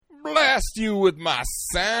blast you with my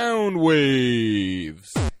sound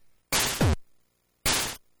waves.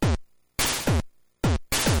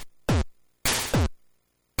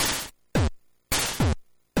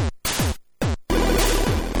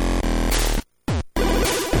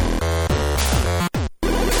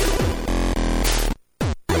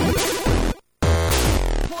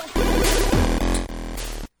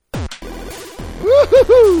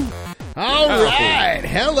 All right,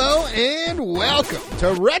 hello and welcome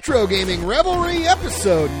to Retro Gaming Revelry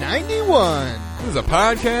episode 91. This is a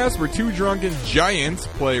podcast where two drunken giants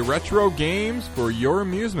play retro games for your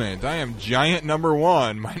amusement. I am giant number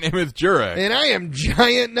one. My name is Jurek. And I am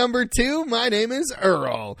giant number 2. My name is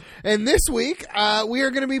Earl. And this week, we are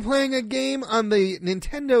going to be playing a game on the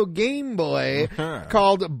Nintendo Game Boy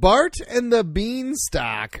called Bart and the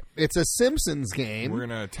Beanstalk. It's a Simpsons game. We're going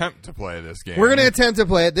to attempt to play this game. We're going to attempt to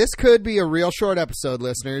play it. This could be a real short episode,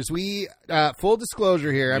 listeners. We, full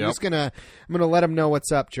disclosure here, I'm just going to let them know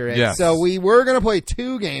what's up, Jurek. Yes. So we were going to play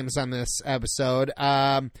 2 games on this episode.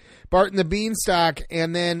 Bart and the Beanstalk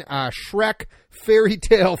and then Shrek Fairy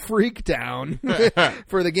Tale Freakdown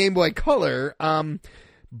for the Game Boy Color.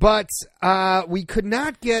 But we could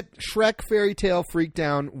not get Shrek Fairy Tale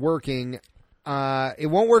Freakdown working. It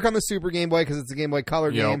won't work on the Super Game Boy because it's a Game Boy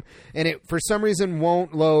Color game, and it for some reason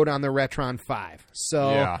won't load on the Retron 5.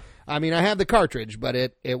 So, I mean, I have the cartridge, but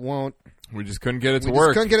it won't. We just couldn't get it to We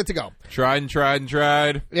work. just couldn't get it to go. Tried and tried and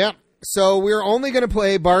tried. Yep. So we're only going to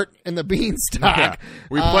play Bart and the Beanstalk. Yeah.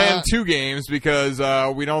 We planned 2 games because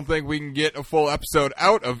we don't think we can get a full episode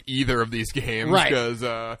out of either of these games. Right.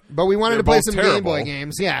 But we wanted to play some Game Boy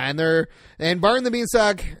games. Yeah, and Bart and the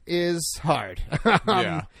Beanstalk is hard.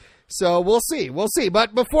 Yeah. So we'll see. We'll see.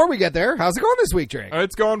 But before we get there, how's it going this week, Drake?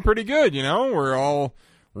 It's going pretty good, you know. We're all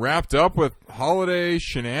wrapped up with holiday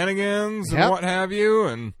shenanigans and what have you,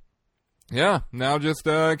 and now just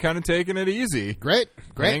kind of taking it easy. Great.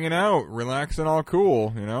 Hanging out, relaxing, all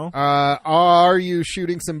cool, you know. Are you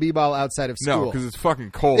shooting some b-ball outside of school? No, because it's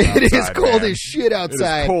fucking cold outside. It is cold man. as shit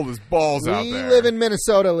outside. It is cold as balls out there. We live in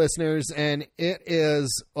Minnesota, listeners, and it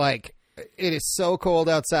is like... It is so cold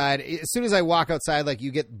outside. As soon as I walk outside, like,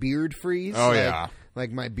 you get beard freeze. Oh,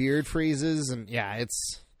 Like, my beard freezes, and,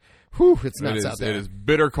 it's nuts out there. It is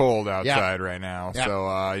bitter cold outside right now. Yep.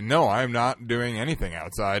 So, no, I'm not doing anything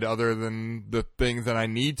outside other than the things that I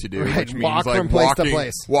need to do, which means, walk like, from place to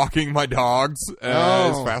place. Walking my dogs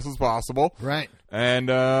as fast as possible. Right. And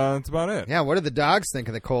that's about it. Yeah, what do the dogs think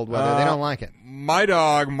of the cold weather? They don't like it. My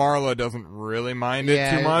dog, Marla, doesn't really mind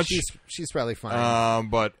it too much. She's probably fine.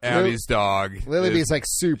 But Abby's dog... Lilybee's like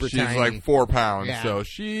super tiny. She's like 4 pounds, so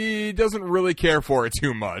she doesn't really care for it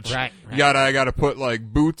too much. Right. I gotta put like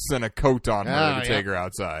boots and a coat on her to take her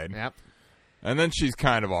outside. Yep. And then she's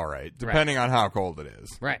kind of all right, depending on how cold it is.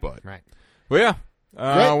 Right. But yeah.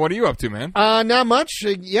 What are you up to, man? Not much.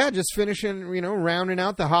 Just finishing, rounding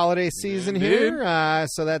out the holiday season here.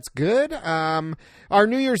 So that's good. Our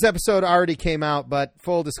New Year's episode already came out, but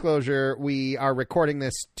full disclosure, we are recording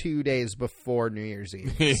this 2 days before New Year's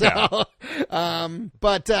Eve. Yeah. So,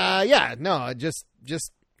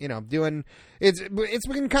 just doing it's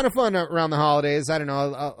been kind of fun around the holidays. I don't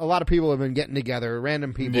know. A lot of people have been getting together,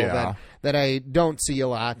 random people that I don't see a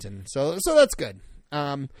lot, and so that's good.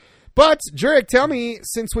 But, Jurek, tell me,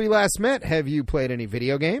 since we last met, have you played any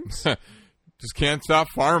video games? Just can't stop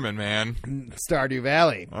farming, man. Stardew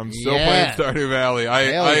Valley. I'm still playing Stardew Valley.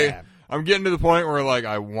 I'm getting to the point where, like,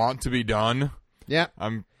 I want to be done. Yeah.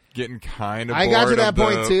 I'm getting kind of bored. I got to that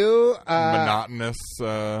point, too. Monotonous.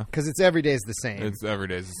 Because it's every day's the same. It's every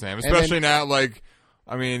day's the same. Especially now, like...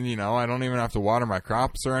 I mean, I don't even have to water my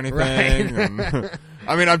crops or anything. Right. And,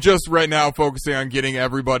 I mean, I'm just right now focusing on getting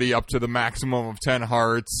everybody up to the maximum of 10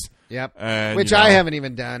 hearts. Yep. And, which I haven't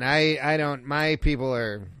even done. I don't. My people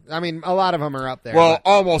are. I mean, a lot of them are up there. Well,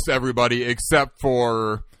 almost everybody except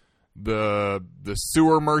for the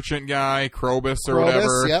sewer merchant guy, Krobus or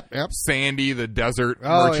whatever. Yep. Sandy, the desert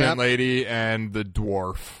merchant lady, and the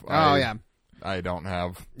dwarf. I don't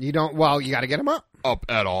have. You don't. Well, you got to get them up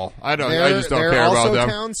at all. I just don't care about them. They're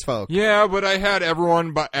also townsfolk. Yeah, but I had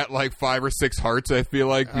everyone at like 5 or 6 hearts. I feel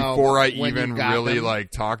like before I even really them.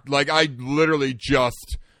 Like talked. Like I literally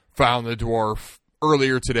just found the dwarf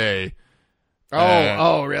earlier today.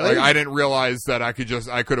 Oh, really? Like I didn't realize that I could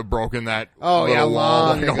have broken that.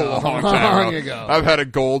 Long ago. I've had a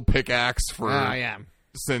gold pickaxe for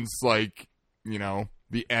since like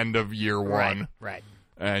the end of year 1. Right.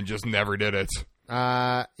 And just never did it.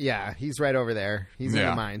 He's right over there. He's in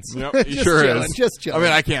the mines. Yep, he sure chilling, is. Just chilling. I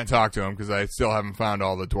mean, I can't talk to him because I still haven't found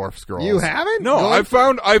all the dwarf scrolls. You haven't? No, I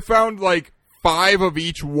found like 5 of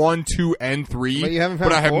each 1, 2, and 3. But you haven't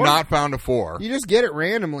found I have 4? not found a 4. You just get it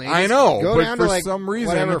randomly. I know, go but down for to like some reason,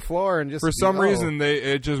 whatever floor and just for some reason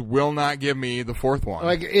it just will not give me the 4th one.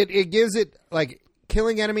 Like it gives it like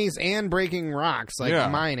killing enemies and breaking rocks, like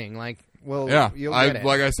mining. Like you'll get it.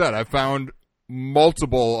 Like I said, I found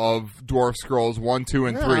multiple of Dwarf Scrolls 1, 2,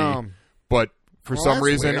 and 3, but for some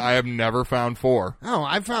reason weird. I have never found 4. Oh,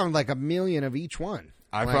 I found like a million of each one.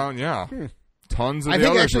 I found tons of. I the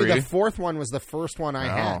think other actually 3. the 4th one was the first one I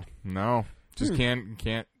had. No, just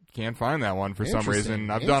can't find that one for some reason.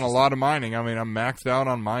 I've done a lot of mining. I mean, I'm maxed out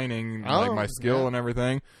on mining, like my skill and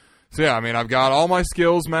everything. So yeah, I mean, I've got all my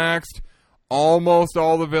skills maxed. Almost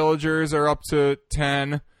all the villagers are up to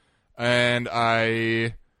 10, and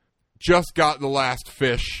I just got the last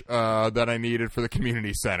fish that I needed for the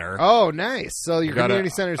community center. Oh, nice! So your community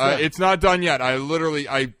center's done. It's not done yet. I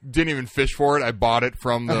didn't even fish for it. I bought it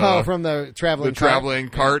from the traveling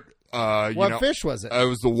cart. What fish was it? It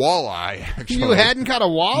was the walleye. Actually. You hadn't caught a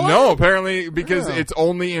walleye? No, apparently because it's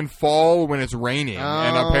only in fall when it's raining,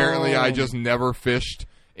 and apparently I just never fished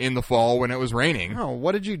in the fall when it was raining. Oh,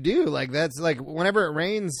 what did you do? Like that's like whenever it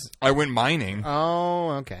rains. I went mining. Oh,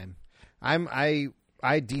 okay.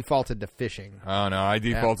 I defaulted to fishing. Oh no, I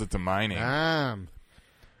defaulted to mining.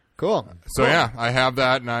 Cool. So yeah, I have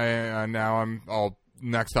that, and I'll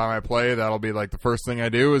next time I play, that'll be like the first thing I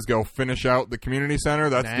do is go finish out the community center.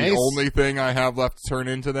 That's the only thing I have left to turn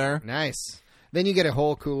into there. Nice. Then you get a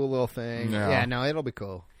whole cool little thing. Yeah, no, it'll be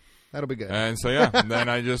cool. That'll be good. And so yeah, then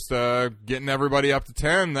I just getting everybody up to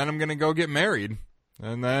 10. Then I'm gonna go get married.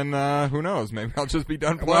 And then, who knows? Maybe I'll just be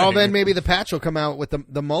done playing. Well, then maybe the patch will come out with the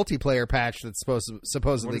multiplayer patch that's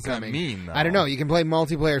supposedly what does coming. That mean, though? I don't know. You can play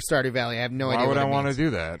multiplayer Stardew Valley. I have no idea. Why would I want to do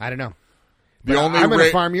that? I don't know. I'm going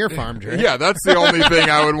to farm your farm, Drew. Yeah, that's the only thing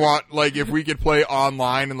I would want. Like, if we could play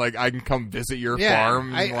online and, like, I can come visit your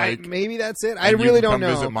farm. Maybe that's it. I really don't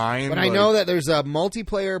know. Visit mine, but I know that there's a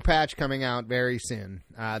multiplayer patch coming out very soon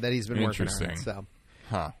that he's been working on. So.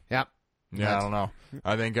 Yep. Yeah, I don't know.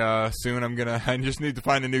 I think soon I just need to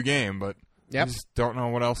find a new game, but I just don't know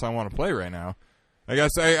what else I want to play right now. I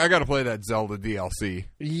guess I got to play that Zelda DLC.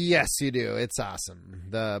 Yes, you do. It's awesome.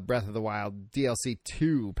 The Breath of the Wild DLC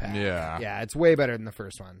 2 pack. Yeah. Yeah, it's way better than the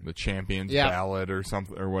first one. The Champion's Ballad or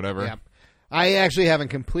something or whatever. Yep. I actually haven't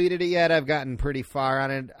completed it yet. I've gotten pretty far on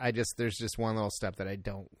it. There's just one little step that I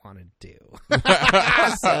don't want to do.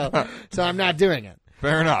 so I'm not doing it.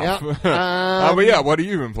 Fair enough. Yep. But yeah, what have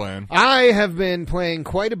you been playing? I have been playing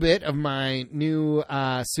quite a bit of my new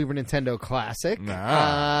Super Nintendo Classic.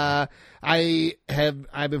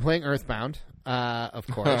 I've been playing Earthbound, of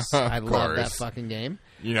course. I love that fucking game.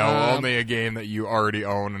 You know, only a game that you already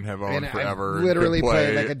own and have owned forever. I've literally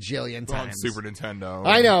played like a jillion times. On Super Nintendo.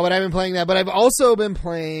 I know, but I've been playing that. But I've also been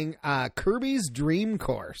playing Kirby's Dream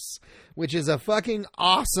Course, which is a fucking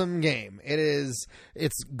awesome game. It's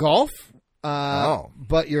golf.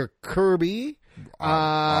 But you're Kirby,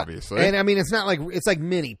 obviously, and I mean it's like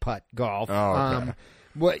mini putt golf. Oh,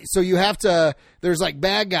 okay. So you have to. There's like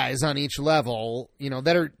bad guys on each level,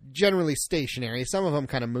 that are generally stationary. Some of them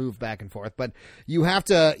kind of move back and forth, but you have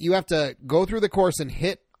to go through the course and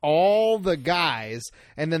hit all the guys,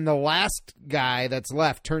 and then the last guy that's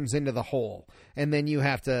left turns into the hole, and then you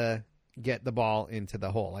have to get the ball into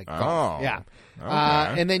the hole. Okay.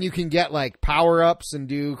 And then you can get like power-ups and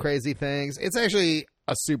do crazy things. It's actually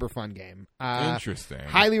a super fun game. Interesting.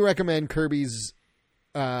 Highly recommend Kirby's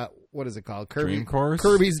what is it called? Dream Course?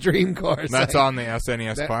 Kirby's Dream Course. That's on the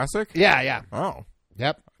SNES Classic? Yeah. Oh.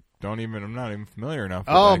 Yep. I'm not even familiar enough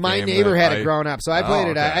with Oh, that my game neighbor had it growing up, so I played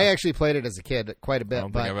it. Okay. I actually played it as a kid quite a bit. I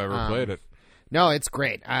don't think I've ever played it. No, it's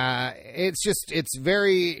great. It's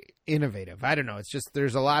very innovative. I don't know. It's just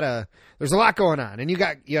there's a lot going on, and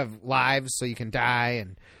you have lives, so you can die,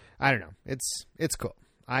 and I don't know. It's cool.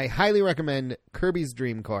 I highly recommend Kirby's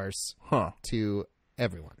Dream Course to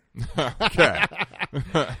everyone. Okay.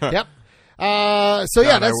 Yep. So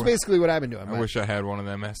yeah, that's basically what I've been doing. I wish I had one of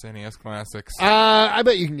them SNES Classics. I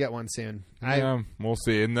bet you can get one soon. We'll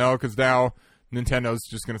see. No, because now Nintendo's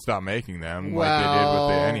just going to stop making them like they did with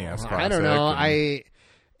the NES Classic. I don't know.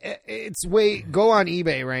 Go on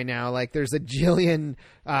eBay right now. Like there's a jillion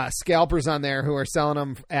scalpers on there who are selling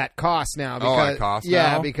them at cost now. At cost now?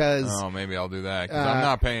 Yeah, because... Oh, maybe I'll do that because I'm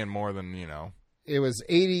not paying more than, It was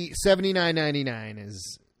 $79.99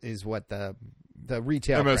 is what the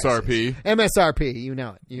retail MSRP. MSRP, you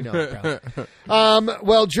know it, probably.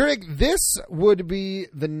 Well, Jurek, this would be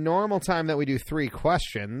the normal time that we do 3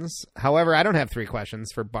 questions. However, I don't have 3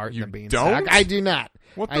 questions for Bart and the Beanstalk. I do not.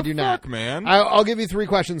 What the fuck, man? I'll give you 3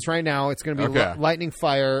 questions right now. It's going to be lightning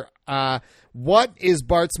fire. What is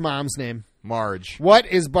Bart's mom's name? Marge. What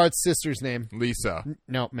is Bart's sister's name? Lisa.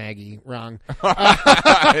 No, Maggie. Wrong.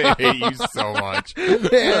 I hate you so much.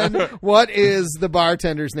 And what is the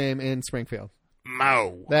bartender's name in Springfield?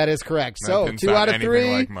 Mo. That is correct. That So didn't 2 sound out of anything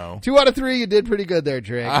 3. like Mo. 2 out of 3. You did pretty good there,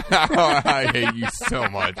 Drake. I hate you so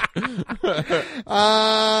much.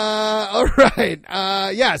 All right.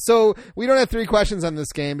 Yeah. So we don't have 3 questions on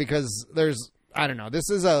this game because I don't know. This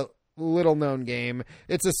is a little known game.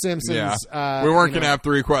 It's a Simpsons. Yeah. We weren't going to have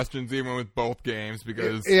 3 questions even with both games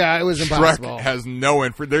because it was impossible. Shrek has no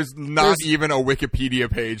info. There's even a Wikipedia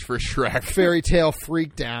page for Shrek. Fairy Tale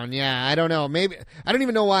Freakdown. Yeah, I don't know. Maybe I don't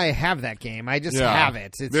even know why I have that game. I just have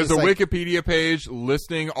it. There's a Wikipedia page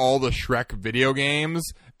listing all the Shrek video games,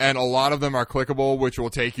 and a lot of them are clickable, which will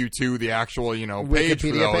take you to the actual, page Wikipedia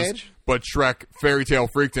for those. page? But Shrek Fairy Tale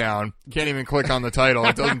Freakdown, can't even click on the title.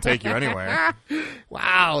 It doesn't take you anywhere.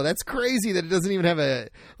 Wow, that's crazy that it doesn't even have a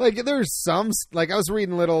there's some I was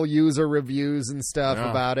reading little user reviews and stuff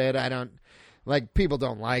about it. I don't people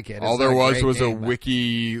don't like it. All there was a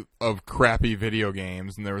wiki of crappy video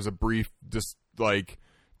games, and there was a brief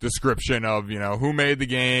description of who made the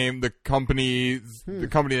game, the company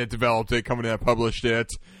that developed it, company that published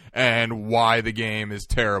it, and why the game is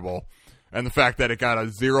terrible. And the fact that it got a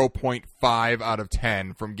 0.5 out of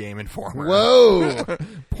 10 from Game Informer. Whoa.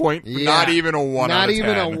 Not even a 1 out of 10.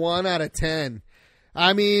 Not even a 1 out of 10.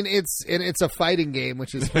 I mean, it's a fighting game,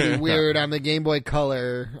 which is pretty weird on the Game Boy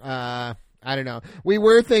Color. I don't know. We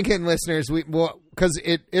were thinking, listeners, because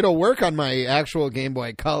it'll work on my actual Game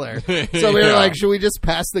Boy Color. So we were like, should we just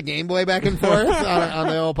pass the Game Boy back and forth on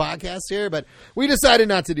the old podcast here? But we decided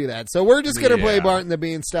not to do that. So we're just going to play Bart and the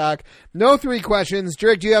Beanstalk. No 3 questions.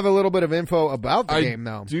 Drake, do you have a little bit of info about the game,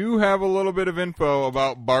 though? I do have a little bit of info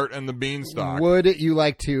about Bart and the Beanstalk. Would you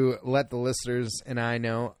like to let the listeners and I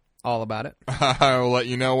know all about it? I will let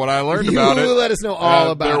you know what I learned about it. You let us know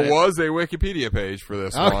all about it. There was a Wikipedia page for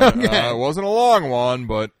this one. It wasn't a long one,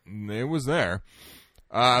 but it was there.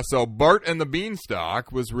 So Bart and the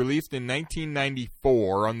Beanstalk was released in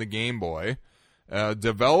 1994 on the Game Boy,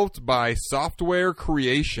 developed by Software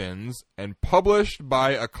Creations and published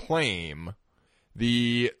by Acclaim.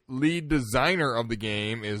 The lead designer of the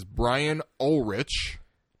game is Brian Ulrich.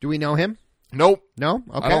 Do we know him? Nope. No?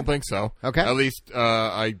 Okay. I don't think so. Okay. At least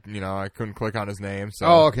I couldn't click on his name.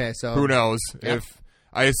 So okay. So who knows? Yeah.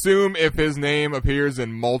 I assume if his name appears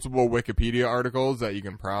in multiple Wikipedia articles that you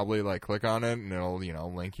can probably click on it and it'll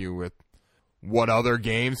link you with what other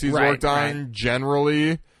games he's worked on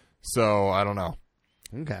generally. So I don't know.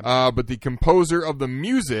 Okay. But the composer of the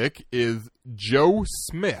music is Joe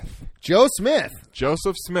Smith. Joe Smith.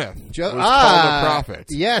 Joseph Smith. Was called a prophet.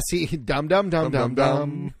 Yes, he dum.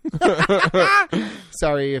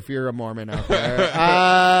 Sorry if you're a Mormon out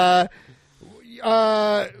there.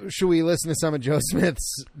 Should we listen to some of Joe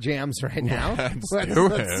Smith's jams right now?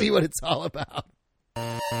 Let's see what it's all about.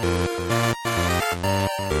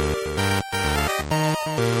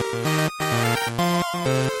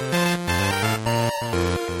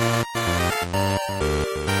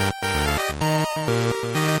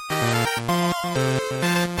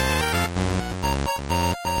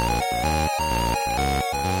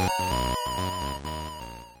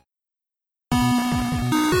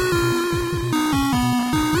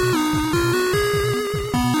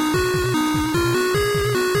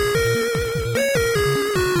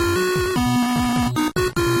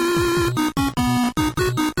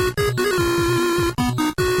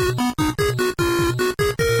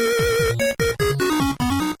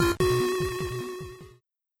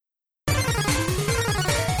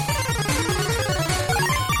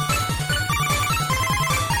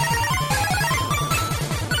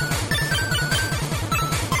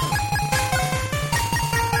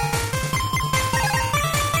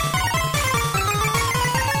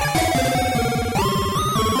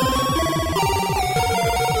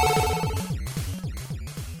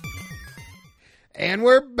 And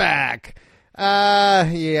we're back.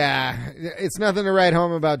 Yeah, it's nothing to write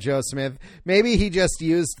home about Joe Smith. Maybe he just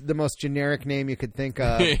used the most generic name you could think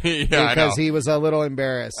of because he was a little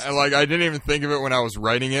embarrassed. I didn't even think of it when I was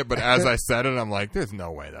writing it, but as I said it, I'm like, there's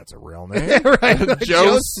no way that's a real name. Right,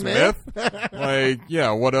 Joe Smith?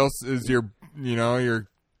 What else is your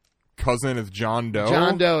cousin is John Doe?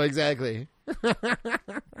 John Doe, exactly.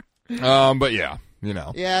 But yeah.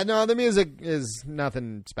 Yeah, no, the music is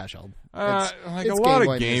nothing special. A lot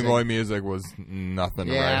of Game Boy music was nothing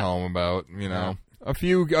to write home about, a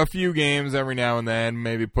few games every now and then,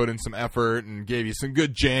 maybe put in some effort and gave you some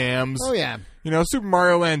good jams. Oh yeah. Super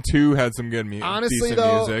Mario Land 2 had some good Honestly,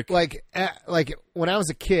 decent music. like when I was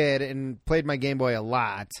a kid and played my Game Boy a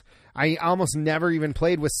lot, I almost never even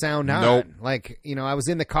played with sound on. Nope. Like, I was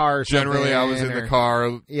in the car or Generally, I was in the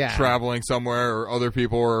car Yeah. traveling somewhere or other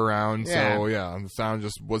people were around. Yeah. So, yeah, the sound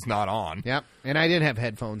just was not on. Yep. And I didn't have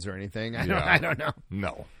headphones or anything. I don't know.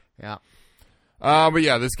 No. Yeah. But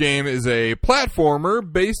yeah, this game is a platformer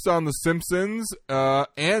based on The Simpsons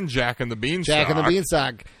and Jack and the Beanstalk. Jack and the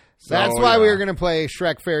Beanstalk. That's why we were going to play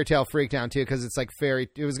Shrek Fairy Tale Freakdown too, because it's like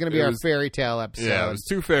it was going to be our fairy tale episode. Yeah, it was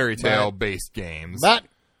 2 fairy tale based games. But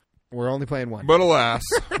we're only playing one. But alas,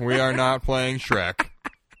 we are not playing Shrek.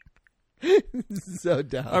 So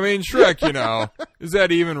dumb. I mean, Shrek, is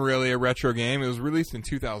that even really a retro game? It was released in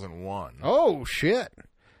 2001. Oh, shit.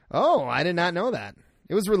 Oh, I did not know that.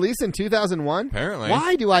 It was released in 2001? Apparently.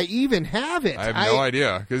 Why do I even have it? I have no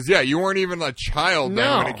idea. Because, you weren't even a child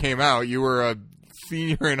then when it came out. You were a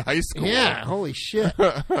senior in high school. Yeah, holy shit.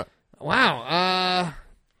 Wow.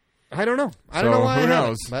 I don't know. I don't know why who I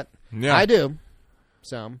knows? have it, but I do.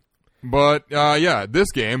 So... But,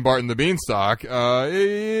 this game, Bart and the Beanstalk,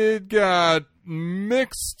 it got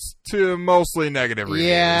mixed to mostly negative reviews.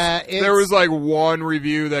 Yeah. There was, one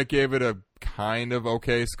review that gave it a kind of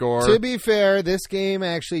okay score. To be fair, this game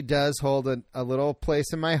actually does hold a little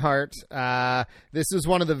place in my heart. This was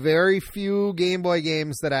one of the very few Game Boy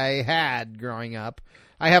games that I had growing up.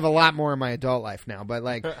 I have a lot more in my adult life now, but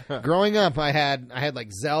growing up, I had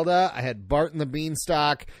Zelda, I had Bart and the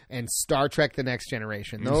Beanstalk, and Star Trek: The Next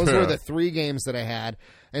Generation. Those were the 3 games that I had,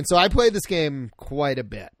 and so I played this game quite a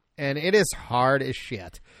bit, and it is hard as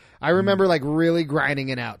shit. I remember really grinding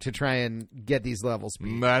it out to try and get these levels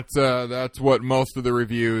beat. That's what most of the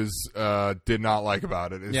reviews did not like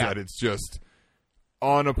about it. Is that it's just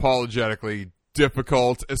unapologetically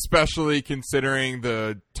difficult, especially considering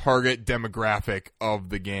the target demographic of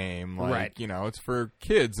the game. Right. It's for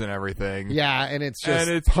kids and everything. Yeah, and it's just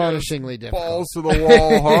punishingly difficult. Balls to the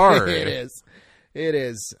wall hard. It is. Which,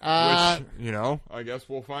 I guess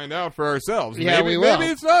we'll find out for ourselves. Yeah, we will.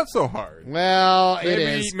 Maybe it's not so hard. Well, it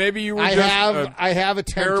is. Maybe you were I have attempted,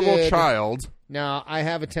 terrible child. No, I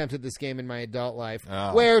have attempted this game in my adult life.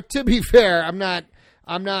 Oh. Where, to be fair, I'm not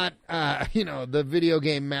the video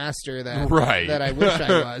game master that I wish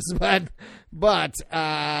I was. But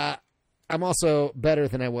I'm also better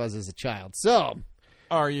than I was as a child. So,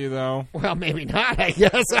 are you though? Well, maybe not. I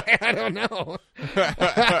guess I don't know.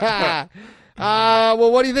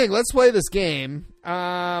 Well, what do you think? Let's play this game.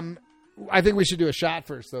 I think we should do a shot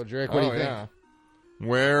first, though, Drake. What do you think?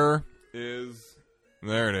 Where is?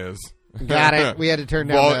 There it is. Got it. We had to turn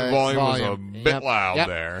down the volume. Was a bit loud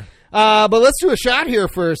there. But let's do a shot here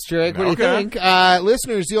first, Drake. What do you think?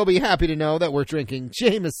 Listeners, you'll be happy to know that we're drinking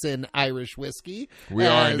Jameson Irish whiskey. We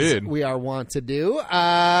are indeed. We are wont to do.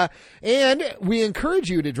 And we encourage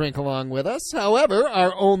you to drink along with us. However,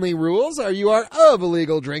 our only rules are you are of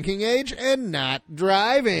legal drinking age and not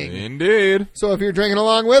driving. Indeed. So if you're drinking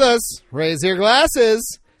along with us, raise your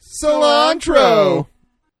glasses. Cilantro.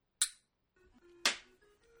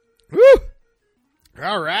 Woo!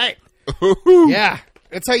 All right. Yeah.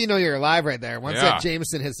 That's how you know you're alive right there. Once that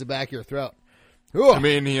Jameson hits the back of your throat. Ooh. I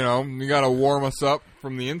mean, you got to warm us up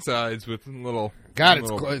from the insides with a little. God,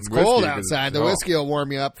 it's cold outside. The whiskey will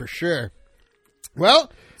warm you up for sure. Well,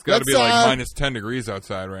 it's got to be minus 10 degrees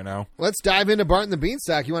outside right now. Let's dive into Bart and the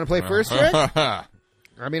Beanstalk. You want to play first, Rick? I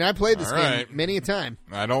mean, I played this game many a time.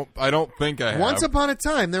 I don't think I have. Once upon a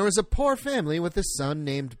time, there was a poor family with a son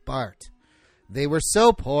named Bart. They were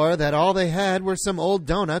so poor that all they had were some old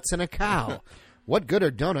donuts and a cow. What good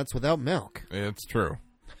are donuts without milk? It's true.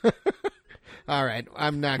 All right,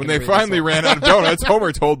 I'm not. When they finally ran out of donuts,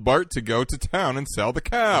 Homer told Bart to go to town and sell the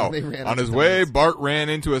cow. On his way, Bart ran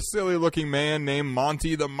into a silly-looking man named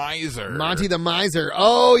Monty the Miser. Monty the Miser.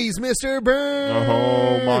 Oh, he's Mr. Burns.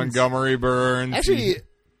 Oh, Montgomery Burns. Actually,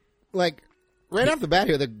 right off the bat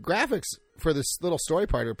here, the graphics for this little story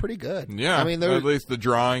part are pretty good. Yeah, I mean, at least the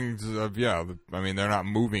drawings of they're not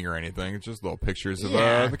moving or anything. It's just little pictures of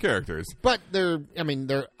the characters. But they're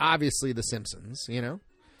obviously The Simpsons,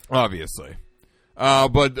 Obviously.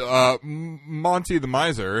 But Monty the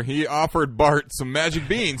Miser, he offered Bart some magic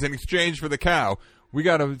beans in exchange for the cow. We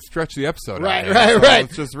got to stretch the episode right, out. Right.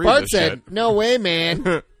 Let's just read Bart this said, shit. "No way,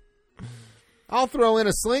 man. I'll throw in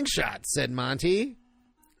a slingshot," said Monty.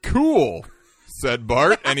 Cool, said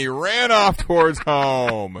Bart, and he ran off towards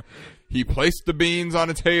home. He placed the beans on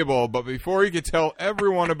a table, but before he could tell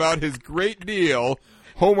everyone about his great deal,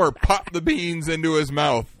 Homer popped the beans into his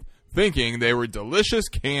mouth. thinking they were delicious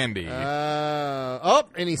candy.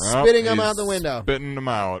 And he's spitting them out the window. Spitting them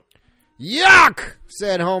out. Yuck!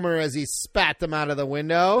 Said Homer as he spat them out of the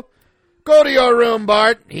window. Go to your room,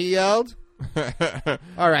 Bart, he yelled.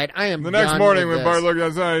 All right, I am The next done morning with when this. Bart looked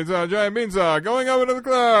outside, he saw a giant beanstalk going up into the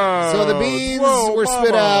clouds. So the beans were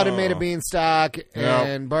spit out and made a beanstalk,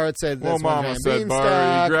 and Bart said, "Well, "That's one Mama," giant said beanstalk."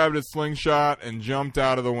 Bart. He grabbed his slingshot and jumped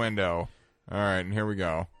out of the window. All right, and here we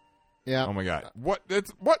go. Yeah. Oh my God. What?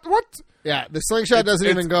 What? Yeah, the slingshot doesn't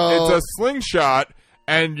even go. It's a slingshot,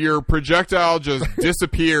 and your projectile just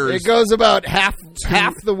disappears. It goes about half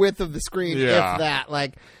the width of the screen, Yeah. if that.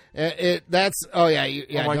 Like that's. Oh yeah.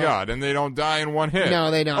 Oh my God! And they don't die in one hit.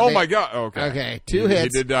 No, they don't. Oh my God! Okay. Okay, 2 hits. He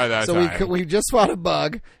did die that time. So we just fought a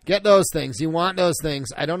bug. Get those things. You want those things.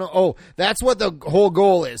 I don't know. Oh, that's what the whole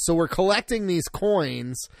goal is. So we're collecting these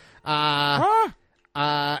coins.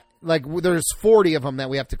 Like there's 40 of them that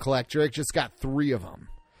we have to collect. Drake just got 3 of them.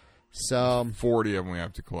 So 40 of them we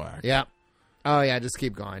have to collect. yeah. Oh yeah, just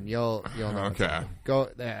keep going. You'll know. Okay. Go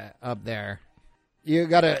up there. You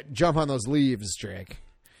got to jump on those leaves, Drake.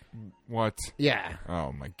 What? Yeah.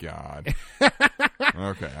 Oh my God.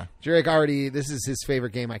 Okay. Drake already. This is his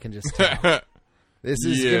favorite game. I can just tell. This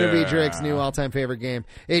is going to be Drake's new all-time favorite game.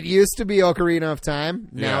 It used to be Ocarina of Time.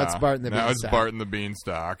 Now it's Bart and the Beanstalk. Now it's Bart and the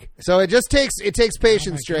Beanstalk. So it just takes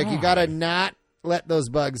patience, Drake. You got to not let those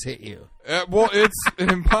bugs hit you. Well, it's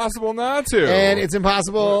impossible not to. And it's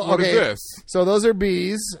impossible. What okay. is this? So those are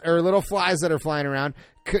bees or little flies that are flying around.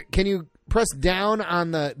 Can you press down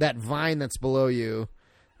on that vine that's below you?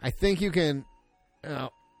 I think you can. Oh,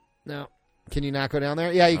 no. Can you not go down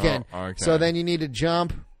there? Yeah, you can. Okay. So then you need to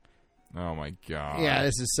jump. Oh my God. Yeah,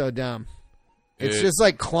 this is so dumb. It's just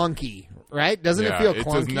like clunky, right? Doesn't it feel clunky?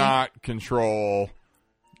 It does not control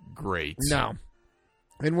great. No.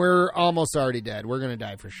 And we're almost already dead. We're going to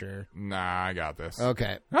die for sure. Nah, I got this.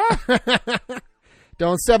 Okay.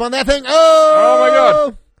 Don't step on that thing. Oh my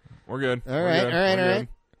God. We're good. All right, all right.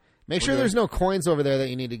 Make sure good. there's no coins over there that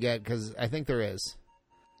you need to get because I think there is.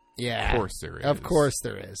 Yeah. Of course there is. Of course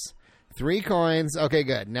there is. 3 coins. Okay,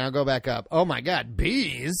 good. Now go back up. Oh my God,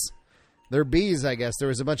 bees. They're bees, I guess. There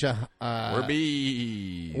was a bunch of... We're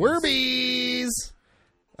bees. We're bees.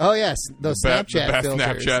 Oh, yes. Those Snapchat the best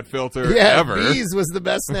filters. Snapchat filter yeah, ever. Bees was the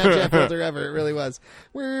best Snapchat filter ever. It really was.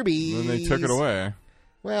 We're bees. And then they took it away.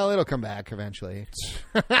 Well, it'll come back eventually.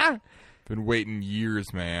 Been waiting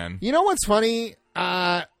years, man. You know what's funny?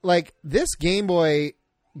 Like, this Game Boy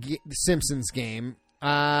Simpsons game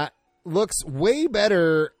looks way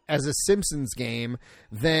better as a Simpsons game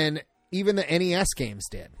than even the NES games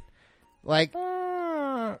did. Like,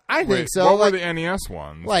 I think so. What like, were the NES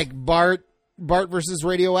ones? Like Bart versus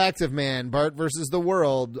Radioactive Man, Bart versus the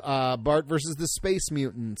World, Bart versus the Space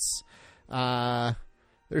Mutants.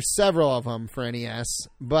 There's several of them for NES,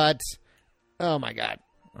 but oh my God.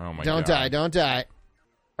 Oh my God. Don't die.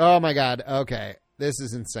 Oh my God. Okay. This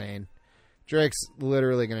is insane. Drake's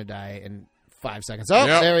literally going to die in 5 seconds. Oh,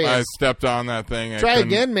 yep, there he is. I stepped on that thing. Try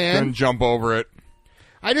again, man. Couldn't jump over it.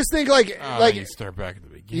 I just think like you start back at the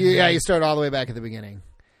beginning. Yeah, you start all the way back at the beginning.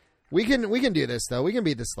 We can do this though. We can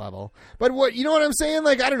beat this level. But what you know what I'm saying?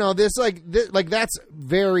 Like I don't know this that's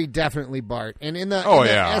very definitely Bart. And in the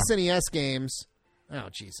SNES games, oh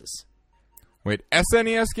Jesus. Wait,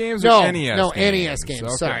 SNES games or no, NES? No, games? NES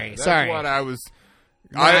games. Okay. Sorry. What I was.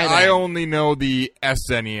 I only know the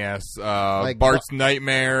SNES, Bart's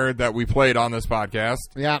Nightmare that we played on this podcast.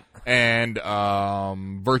 Yeah. And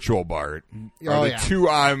Virtual Bart. Oh, the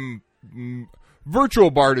two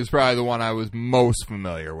Virtual Bart is probably the one I was most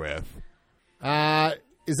familiar with.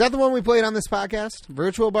 Is that the one we played on this podcast?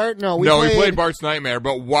 Virtual Bart? No, we played Bart's Nightmare,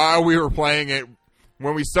 but while we were playing it,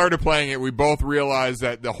 when we started playing it, we both realized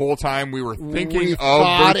that the whole time we were thinking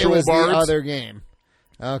of Virtual Bart. The other game.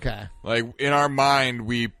 Okay. Like, in our mind,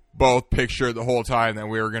 we both pictured the whole time that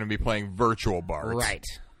we were going to be playing Virtual Bart. Right.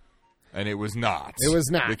 And it was not. It was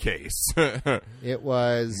not the case. It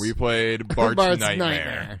was. We played Bart's Nightmare.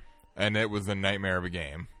 Nightmare. And it was a nightmare of a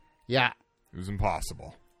game. Yeah. It was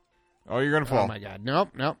impossible. Oh, you're going to fall. Oh, my God. Nope.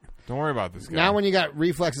 Don't worry about this guy. Now when you got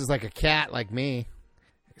reflexes like a cat like me.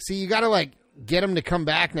 See, you got to, like, get him to come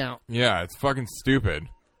back now. Yeah, it's fucking stupid.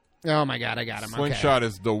 Oh, my God. I got him. Slingshot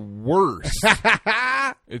is the worst.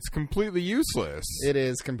 It's completely useless. It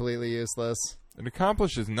is completely useless. It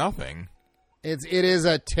accomplishes nothing. It is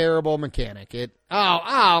a terrible mechanic.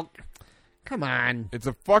 Oh, come on. It's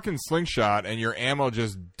a fucking slingshot, and your ammo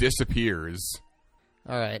just disappears.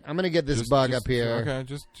 All right, I'm gonna get this bug up here. Okay,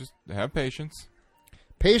 just have patience.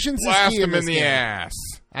 Patience Blast is key him in the game. ass.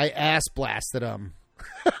 I ass blasted him.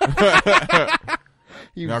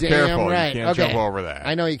 You now damn careful, right. you can't jump over that.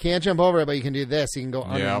 I know you can't jump over it, but you can do this. You can go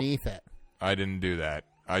underneath it. I didn't do that.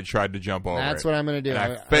 I tried to jump over That's it. what I'm going to do.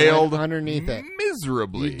 And I failed underneath it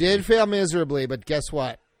miserably. You did fail miserably, but guess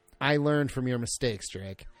what? I learned from your mistakes,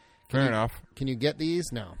 Drake. Fair enough. Can you get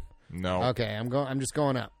these? No. Okay, I'm just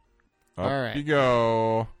going up. Up all right. You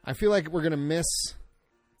go. I feel like we're going to miss.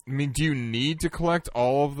 I mean, do you need to collect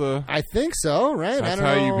all of the... I think so, right? That's I don't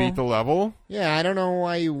how know. you beat the level? Yeah, I don't know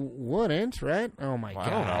why you wouldn't, right? Oh, my God. I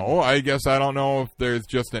don't know. I guess I don't know if there's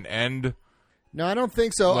just an end. No, I don't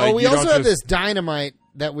think so. Like, we also have this dynamite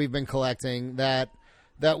that we've been collecting that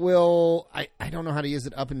will... I don't know how to use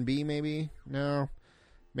it. Up and B, maybe? No.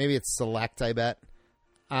 Maybe it's select, I bet.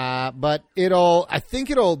 But I think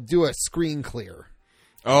it'll do a screen clear.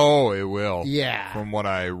 Oh, it will. Yeah. From what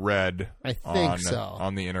I read I think so.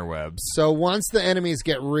 On the interwebs. So once the enemies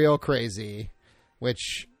get real crazy,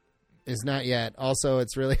 which is not yet. Also,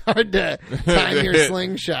 it's really hard to time your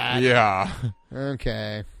slingshot. Yeah.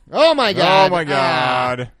 Okay. Oh, my God. Oh, my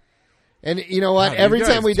God. And you know what? God, every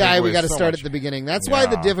time we die, we got to so start much. at the beginning. That's why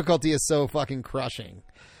the difficulty is so fucking crushing.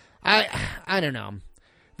 I don't know.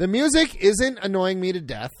 The music isn't annoying me to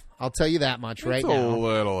death. I'll tell you that much right now. It's a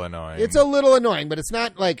little annoying. It's a little annoying, but it's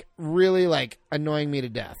not like really like annoying me to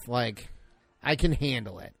death. Like I can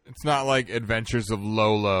handle it. It's not like Adventures of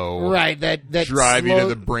Lolo. Right, that drive you to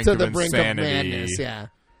the brink of insanity. Madness, yeah.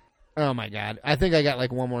 Oh my God. I think I got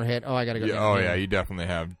like one more hit. Oh, I got to go. Yeah, you definitely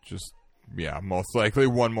have most likely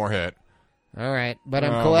one more hit. All right, but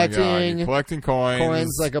I'm collecting You're collecting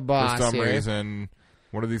coins like a boss for some here. reason.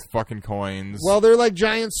 What are these fucking coins? Well, they're like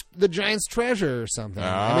the giant's treasure or something.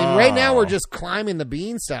 I mean, right now we're just climbing the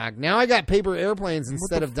beanstalk. Now I got paper airplanes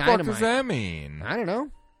instead of dynamite. What does that mean? I don't know.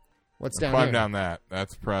 What's down climb here? down that.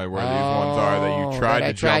 That's probably where these ones are that you tried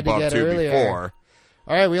to jump up to earlier. before.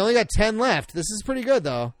 All right, we only got 10 left. This is pretty good,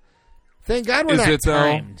 though. Thank God we're not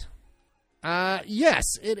timed. Yes,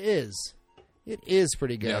 it is. It is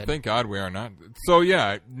pretty good. Yeah, thank God we are not. So,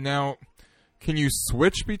 yeah, now... Can you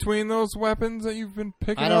switch between those weapons that you've been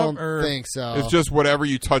picking up? I don't think so. It's just whatever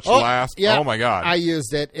you touch last? Yeah, oh, my God. I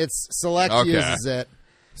used it. It's select uses it.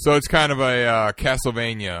 So it's kind of a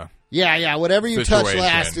Castlevania. Yeah. Whatever you touch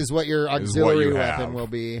last is what your auxiliary weapon will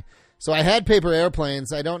be. So I had paper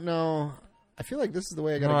airplanes. I don't know. I feel like this is the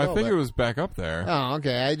way I got to go. I think it was back up there. Oh,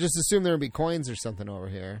 okay. I just assumed there would be coins or something over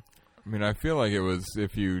here. I mean, I feel like it was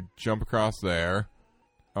if you jump across there.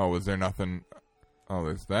 Oh, was there nothing... Oh,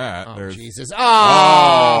 there's that. Oh, there's... Jesus.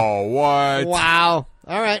 Oh, what? Wow.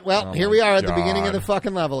 All right. Well, here we are at the beginning of the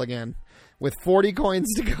fucking level again with 40 coins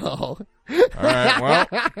to go. All right.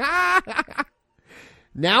 Well,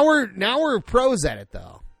 now we're pros at it,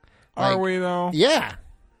 though. Are we, though? Yeah.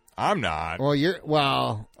 I'm not.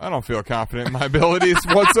 Well, I don't feel confident in my abilities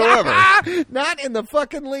whatsoever. Not in the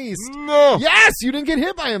fucking least. No. Yes, you didn't get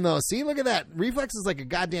hit by him, though. See, look at that. Reflex is like a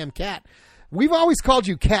goddamn cat. We've always called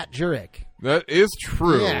you Cat Jurek. That is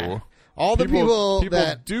true. Yeah. All the people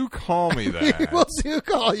that do call me that. People do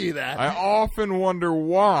call you that. I often wonder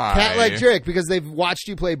why. Cat like Jurek, because they've watched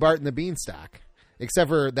you play Bart and the Beanstalk. Except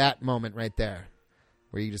for that moment right there,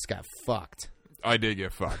 where you just got fucked. I did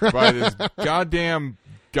get fucked by this goddamn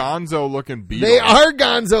gonzo-looking beetle. They are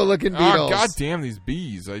gonzo-looking beetles. Oh, goddamn these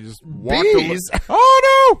bees! I just walked bees.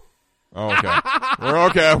 Oh no! Oh,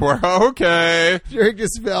 okay. We're okay. Jurek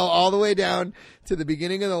just fell all the way down to the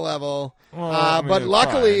beginning of the level. Well, I mean, but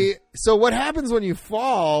luckily, fine. So what happens when you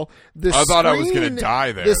fall? I thought I was going to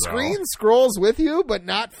die there. The screen scrolls with you, but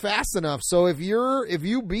not fast enough. So if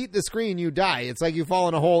you beat the screen, you die. It's like you fall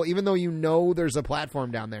in a hole, even though you know there's a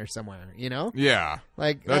platform down there somewhere. You know? Yeah.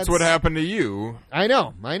 Like that's what happened to you. I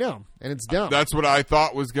know, and it's dumb. That's what I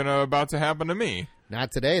thought was about to happen to me.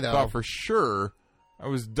 Not today, though. I thought for sure I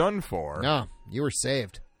was done for. No, you were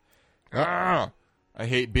saved. I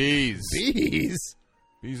hate bees. Bees?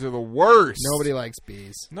 Bees are the worst. Nobody likes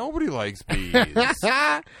bees. Nobody likes bees.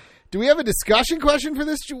 Do we have a discussion question for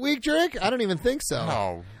this week, Jurek? I don't even think so.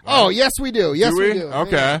 No. Oh, yes, we do. Yes, we do.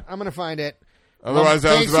 Okay. I'm going to find it. Otherwise,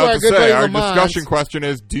 I was about to say, our discussion question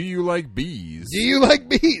is, do you like bees? Do you like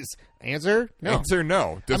bees? Answer, no. Answer,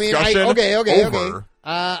 no. Discussion, okay. Okay.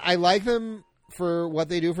 I like them for what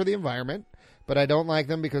they do for the environment, but I don't like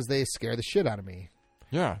them because they scare the shit out of me.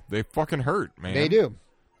 Yeah, they fucking hurt, man. They do.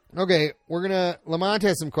 Okay, Lamont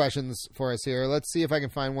has some questions for us here. Let's see if I can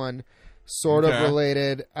find one sort of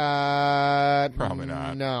related. Probably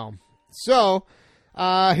not. No. So,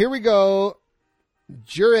 here we go.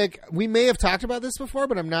 Jurek, we may have talked about this before,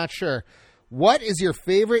 but I'm not sure. What is your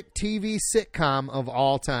favorite TV sitcom of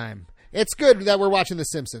all time? It's good that we're watching The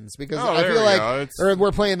Simpsons because I feel like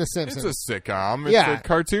we're playing The Simpsons. It's a sitcom. It's a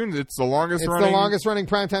cartoon. It's the longest running. It's the longest running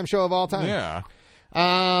primetime show of all time. Yeah.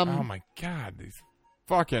 Oh my God, these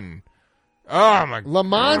fucking. Oh my.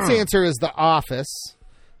 Lamont's answer is The Office.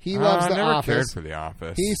 He loves The I never Office. cared for The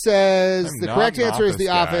Office. He says I'm the not correct an answer is Office The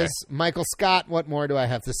guy. Office. Michael Scott, what more do I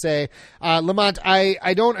have to say? Lamont,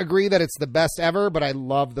 I don't agree that it's the best ever, but I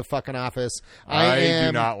love the fucking Office. I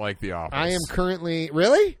do not like The Office. I am currently...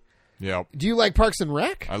 Really? Yep. Do you like Parks and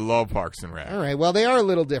Rec? I love Parks and Rec. All right, well, they are a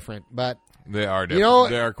little different, but... They are different. You know,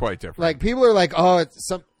 they are quite different. Like, people are like, oh, it's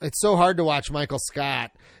so hard to watch Michael Scott.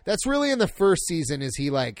 That's really in the first season, is he,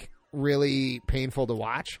 like... really painful to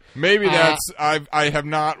watch. Maybe that's I have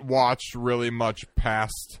not watched really much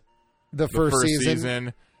past the first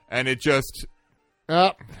season, and it just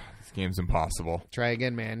this game's impossible. Try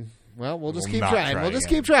again, man. Well, we'll just We'll keep not trying. try We'll just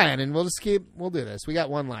again. keep trying, and we'll do this. We got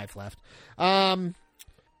one life left.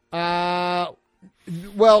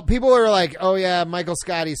 Well, people are like, oh yeah, Michael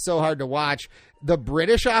Scott, he's so hard to watch. The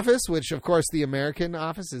British Office, which of course the American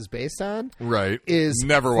Office is based on, Right. is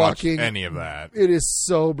never watched fucking- any of that. it is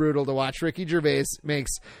so brutal to watch. Ricky Gervais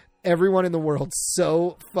makes everyone in the world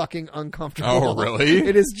so fucking uncomfortable. Oh, really?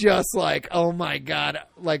 It is just like, oh my God,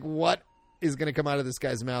 like what is going to come out of this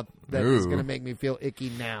guy's mouth that is Ooh. going to make me feel icky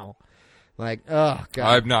now? Like, oh God.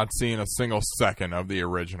 I've not seen a single second of the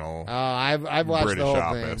original I've watched British the whole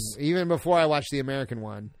Office. thing, even before I watched the American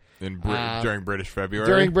one. during British February.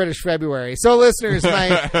 During British February. So, listeners,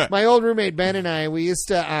 my old roommate Ben and I, we used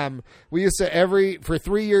to for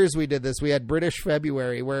 3 years we did this. We had British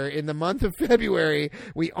February, where in the month of February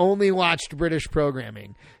we only watched British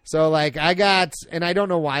programming. So, like, and I don't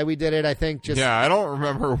know why we did it. I think just I don't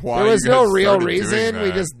remember why. there was you guys no real started doing reason. We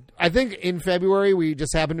that. just, I think in February we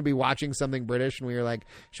just happened to be watching something British, and we were like,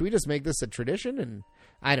 should we just make this a tradition? And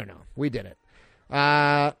I don't know. We did it.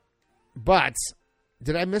 But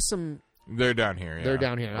did I miss some? They're down here. Yeah. They're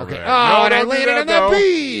down here. Over Okay. there. Oh, No, and I don't do landed on that though.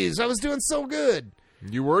 bees. I was doing so good.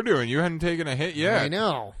 You were doing. You hadn't taken a hit yet. I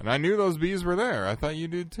know. And I knew those bees were there. I thought you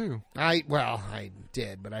did too. I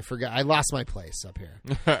did, but I forgot. I lost my place up here.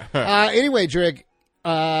 Anyway, Drake.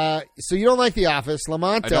 So you don't like The Office?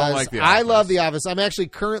 Lamont does. I don't like The I Office. love The Office. I'm actually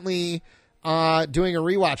currently doing a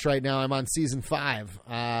rewatch right now. I'm on season 5.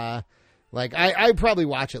 Like I probably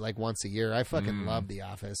watch it like once a year. I fucking love The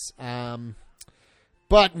Office.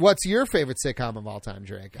 But what's your favorite sitcom of all time,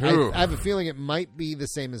 Drake? I have a feeling it might be the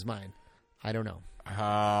same as mine. I don't know.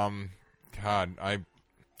 God, I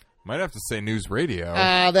might have to say News Radio.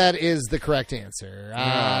 That is the correct answer.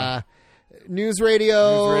 Yeah. News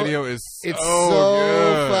Radio. News Radio is It's so so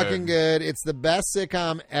good. fucking good. It's the best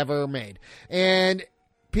sitcom ever made. And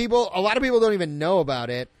a lot of people don't even know about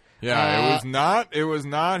it. Yeah, it was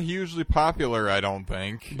not hugely popular, I don't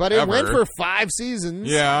think. But it ever. went for 5 seasons.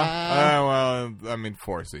 Yeah. Well, I mean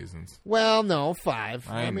 4 seasons. Well, no, 5.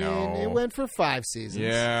 I mean, know. it went for 5 seasons.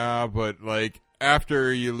 Yeah, but like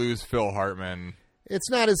after you lose Phil Hartman, It's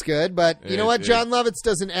not as good, but you know what? John Lovitz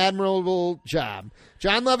does an admirable job.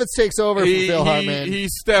 John Lovitz takes over from Phil Hartman. He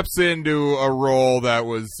steps into a role that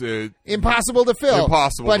was Impossible to fill.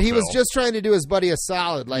 Impossible But to he was fill. just trying to do his buddy a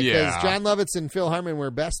solid. Like, because Yeah. John Lovitz and Phil Hartman were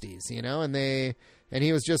besties, you know? And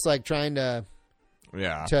he was just like trying to...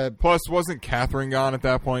 yeah. to- Plus, wasn't Catherine gone at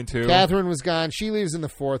that point too? Catherine was gone. She leaves in the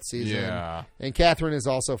 4th season. Yeah. And Catherine is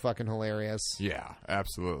also fucking hilarious. Yeah,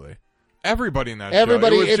 absolutely. Everybody in that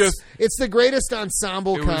Everybody, show. It was it's the greatest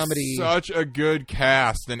ensemble it comedy. was such a good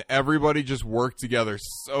cast, and everybody just worked together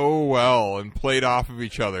so well and played off of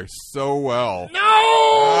each other so well. No!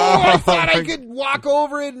 I thought I my- could walk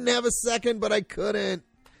over it and have a second, but I couldn't.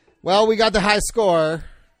 Well, we got the high score.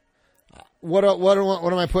 What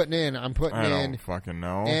am I putting in? I'm putting I in don't fucking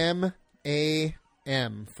know.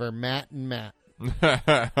 M-A-M for Matt and Matt.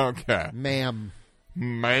 Okay. Ma'am.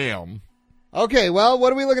 Ma'am. Okay, well,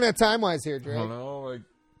 what are we looking at time-wise here, I Drake? don't know, like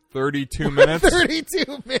 32 minutes.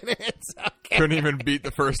 32 minutes. Okay. Couldn't even beat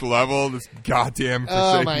the first level. This goddamn Oh,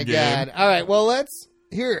 forsaken my game. God. All right, well, let's...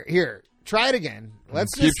 Here. Try it again.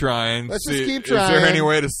 Let's keep just trying. let's See, just keep Is there trying. any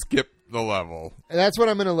way to skip the level? That's what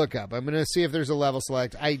I'm going to look up. I'm going to see if there's a level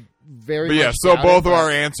select. I very But much yeah, so doubt both it, of but- our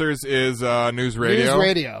answers is News Radio. News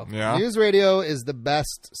Radio. Yeah. News Radio is the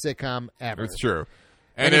best sitcom ever. It's true.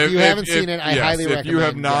 And if you haven't seen it, I highly If you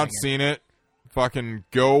have recommend not getting it. seen it, fucking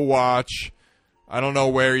go watch. I don't know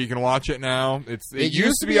where you can watch it now. It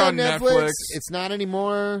used to be on Netflix. It's not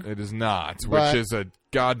anymore. It is not, But- which is a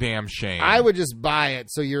goddamn shame. I would just buy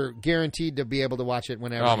it so you're guaranteed to be able to watch it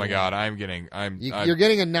whenever. Oh you my want. God, I'm getting. You're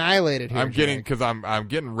getting annihilated here. I'm getting Jake. because I'm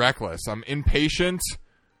getting reckless. I'm impatient.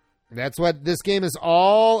 That's what this game is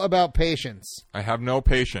all about. Patience. I have no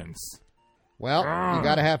patience. Well, you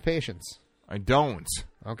got to have patience. I don't.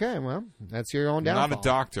 Okay, well, that's your own I'm downfall. not a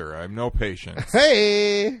doctor. I have no patience.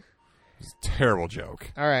 Hey. It's a terrible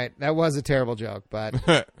joke. All right, that was a terrible joke, but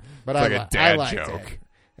It's like a dad I liked joke. it.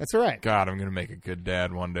 That's all right. God, I'm gonna make a good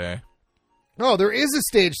dad one day. Oh, there is a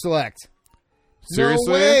stage select. Seriously?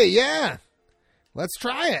 No way. Yeah. Let's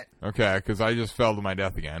try it. Okay, because I just fell to my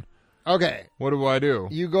death again. Okay. What do I do?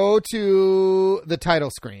 You go to the title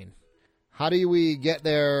screen. How do we get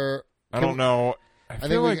there? I don't know. I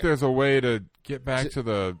feel like there's a way to get back to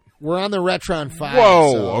the... We're on the Retron 5.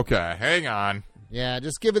 Whoa, so, okay. Hang on. yeah,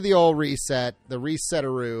 just give it the old reset. The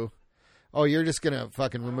reset-a-roo. Oh, you're just going to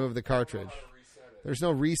fucking remove the cartridge. There's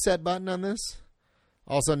no reset button on this?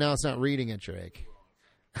 Also, now it's not reading it, Drake.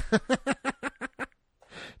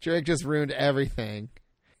 Drake just ruined everything.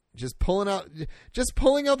 Just pulling out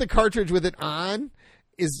the cartridge with it on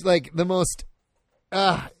is like the most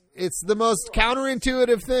it's the most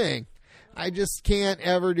counterintuitive thing. I just can't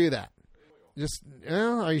ever do that. Just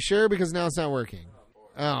are you sure? Because now it's not working.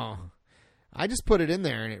 Oh. I just put it in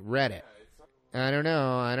there and it read it. I don't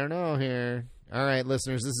know here. All right,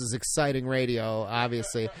 listeners, this is exciting radio,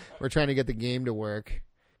 obviously. We're trying to get the game to work.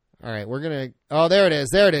 All right, we're going to... Oh, there it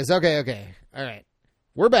is. Okay. All right.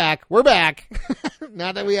 We're back.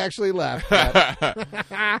 Not that we actually left.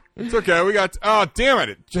 But... It's okay. We got... Oh, damn it.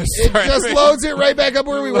 It just loads it right back up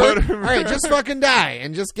where we were. All right, just fucking die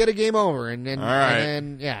and just get a game over. And then, all right.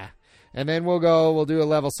 And then, yeah. And then we'll do a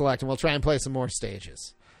level select, and we'll try and play some more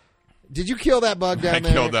stages. Did you kill that bug down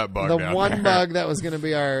there? I killed that bug down there. The one bug that was going to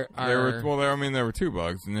be our... There were 2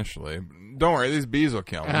 bugs initially. Don't worry, these bees will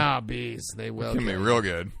kill me. Ah, bees. They will kill me real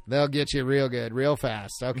good. They'll get you real good, real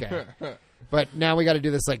fast. Okay. But now we got to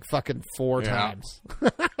do this like fucking 4 times.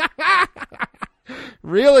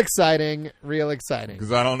 Real exciting.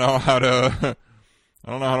 Because I don't know how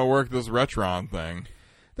to work this Retron thing.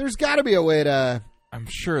 There's got to be a way to... I'm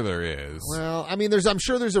sure there is. Well, I mean, I'm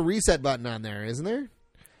sure there's a reset button on there, isn't there?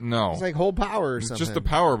 No. It's like hold power or something. It's just the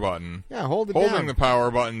power button. Yeah, hold it down. Holding the power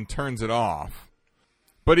button turns it off.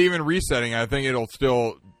 But even resetting, I think it'll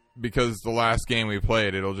still, because the last game we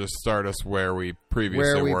played, it'll just start us where we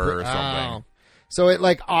previously were or something. Oh. So it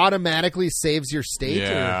like automatically saves your state?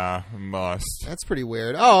 Yeah, it must. That's pretty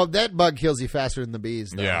weird. Oh, that bug kills you faster than the bees,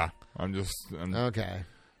 though. Yeah. I'm okay.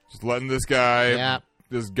 Just letting this guy,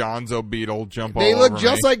 this Gonzo beetle jump all over me. They look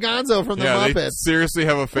just like Gonzo from the Muppets. They seriously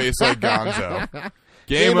have a face like Gonzo.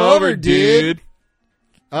 Game over, dude.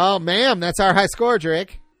 Oh, man, that's our high score,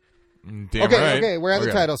 Drake. Damn right. Okay, we're at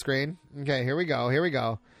the title screen. Okay, here we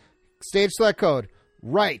go. Stage select code.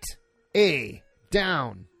 Right, A,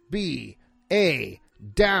 down, B, A,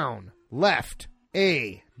 down, left,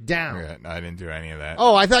 A, down. Okay, no, I didn't do any of that.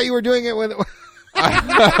 Oh, I thought you were doing it with... I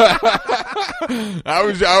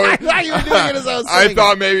thought you were doing it as I was saying I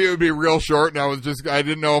thought maybe it would be real short, and I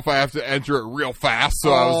didn't know if I have to enter it real fast,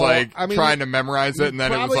 so I was trying to memorize it, and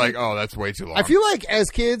then it was like, oh, that's way too long. I feel like as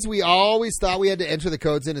kids, we always thought we had to enter the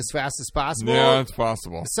codes in as fast as possible. Yeah, it's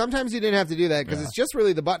possible. Sometimes you didn't have to do that because it's just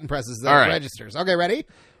really the button presses that registers. Okay, ready?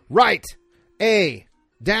 Right, A,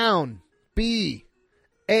 down, B,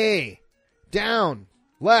 A, down,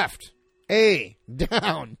 left, A,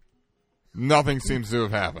 down. Nothing seems to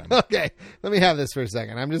have happened. Okay, let me have this for a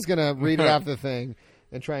second. I'm just going to read it off the thing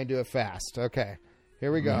and try and do it fast. Okay,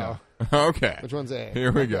 here we go. Okay. Which one's A?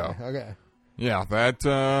 Here we go. Okay. Yeah,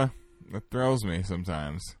 that throws me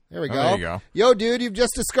sometimes. There we go. There you go. Yo, dude, you've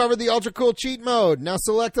just discovered the ultra cool cheat mode. Now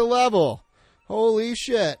select a level. Holy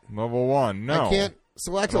shit. Level 1. No. I can't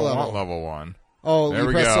select a level. Want level 1. Oh, there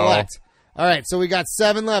we press select. All right, so we got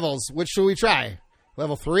 7 levels. Which should we try?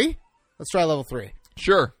 Level 3? Let's try level 3.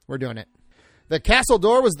 Sure. We're doing it. The castle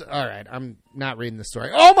door was... All right, I'm not reading the story.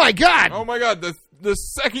 Oh, my God! Oh, my God. The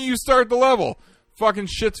second you start the level, fucking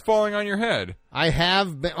shit's falling on your head. I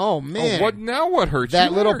have been... Oh, man. What hurts that you?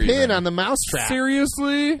 That little pin on the mouse trap.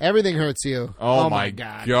 Seriously? Everything hurts you. Oh my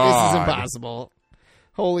God. This is impossible.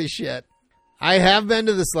 Holy shit. I have been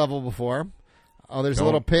to this level before. Oh, there's a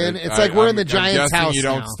little pin. It's like we're in the giant's house you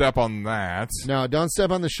don't now. Step on that. No, don't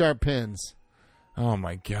step on the sharp pins. Oh,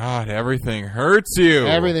 my God. Everything hurts you.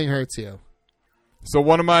 Everything hurts you. So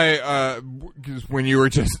one of my, when you were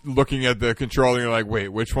just looking at the controller, you're like, wait,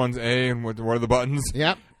 which one's A and what are the buttons?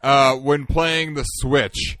 Yep. When playing the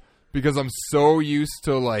Switch, because I'm so used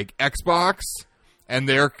to like Xbox and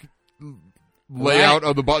their layout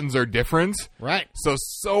of the buttons are different. Right.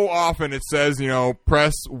 So often it says,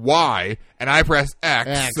 press Y and I press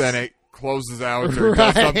X. And it closes out or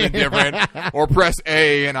does something different, or press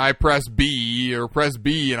A and I press B, or press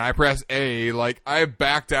B and I press A. Like, I've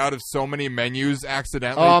backed out of so many menus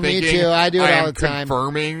accidentally. Oh, me too. I do it all the time.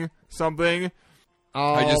 Confirming something.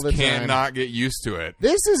 I just cannot get used to it.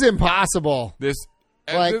 This is impossible. This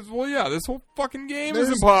Like, this whole fucking game is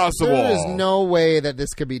impossible. There is no way that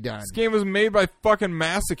this could be done. This game was made by fucking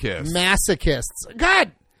masochists. Masochists.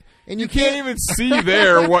 God! And you can't even see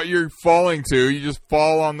there what you're falling to. You just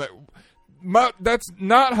fall on the... That's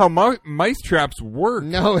not how mice traps work.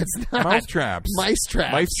 No, it's not. Mouse traps. Mice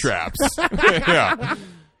traps. Mice traps. Yeah.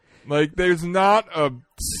 Like, there's not a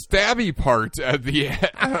stabby part at the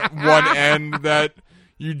one end that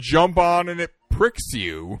you jump on and it pricks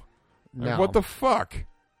you. No. Like, what the fuck?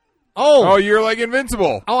 Oh, you're like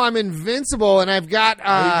invincible. Oh, I'm invincible, and I've got...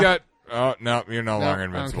 Oh, no, you're no longer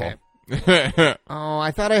invincible. Okay. Oh,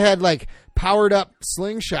 I thought I had, like, powered up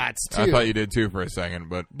slingshots, too. I thought you did, too, for a second,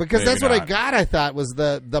 but because that's what I got, I thought, was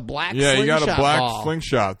the black slingshot. Yeah, you got a black ball.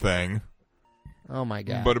 slingshot thing. Oh, my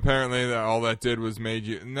God. But apparently all that did was made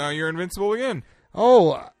you... Now you're invincible again.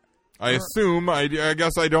 Oh. I assume. I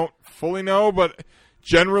guess I don't fully know, but...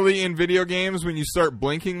 Generally, in video games, when you start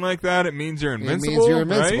blinking like that, it means you're invincible. It means you're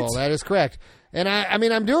invincible. Right? That is correct. And I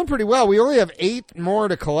mean, I'm doing pretty well. We only have 8 more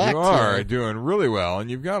to collect. You are here. doing really well, and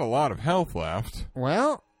you've got a lot of health left.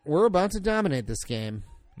 Well, we're about to dominate this game.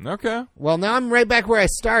 Okay. Well, now I'm right back where I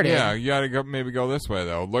started. Yeah, you got to maybe go this way,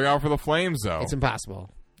 though. Look out for the flames, though. It's impossible.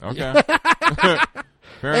 Okay.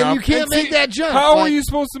 Fair enough. You can't make that jump. How are you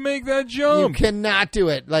supposed to make that jump? You cannot do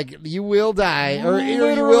it. Like, you will die, or you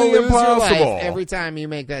will lose impossible. your life every time you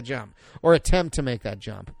make that jump, or attempt to make that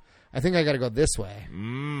jump. I think I got to go this way.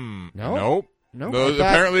 Nope. Nope.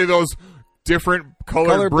 Apparently, those different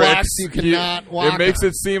colored bricks, blocks you cannot walk it makes on.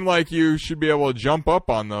 it seem like you should be able to jump up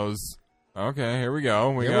on those. Okay, here we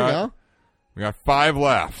go. We got 5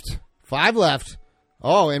 left. 5 left.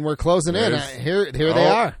 Oh, and we're closing in. Here they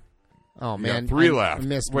are. Oh, man. 3 left. I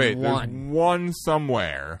missed Wait, one. There's one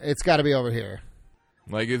somewhere. It's got to be over here.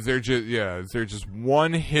 Like, is there just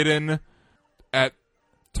one hidden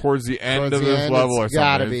towards the end of this level or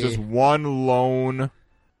something? It's just one lone...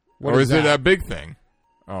 What or is it that big thing?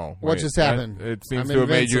 Oh, what just happened? It seems to have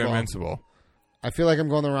made you invincible. I feel like I'm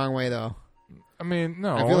going the wrong way, though. I mean,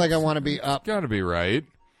 no. I feel like I want to be up. Got to be right.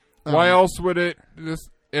 Why else would this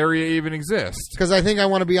area even exist? Because I think I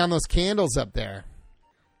want to be on those candles up there.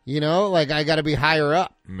 You know, like I got to be higher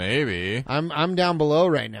up. Maybe. I'm down below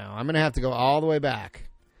right now. I'm going to have to go all the way back.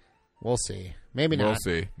 We'll see. Maybe not. We'll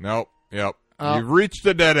see. Nope. Yep. You've reached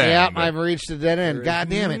a dead end. Yep, I've reached a dead end. God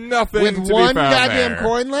damn it. Nothing With to be one found goddamn there.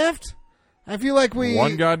 coin left? I feel like we...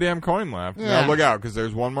 One goddamn coin left. Yeah. Now look out, because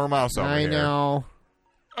there's one more mouse over here. I know.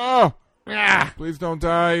 Oh! Ah. Please don't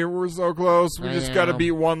die. We're so close. We just got to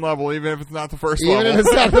beat one level, even if it's not the first level. Even if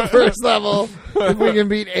it's not the first level. If we can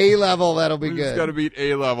beat A level, that'll be we good. Just got to beat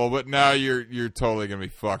A level, but now you're totally going to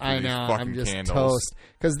be fucked with I these know. fucking I'm just candles. toast.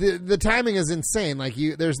 Because the timing is insane. Like,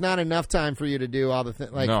 there's not enough time for you to do all the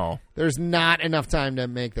things. Like, no. There's not enough time to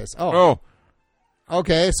make this. Oh.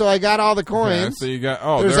 Okay, so I got all the coins. Yeah, so you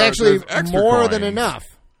got... there's extra more coins. than enough.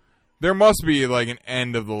 There must be like an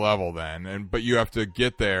end of the level then, but you have to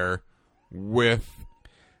get there with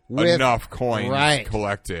enough coins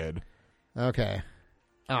collected. Okay.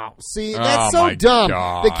 Oh, see, that's so my dumb.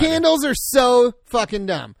 God. The candles are so fucking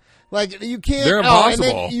dumb. Like, you can't... They're impossible.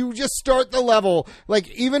 And then you just start the level. Like,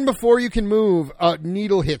 even before you can move, a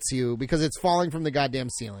needle hits you because it's falling from the goddamn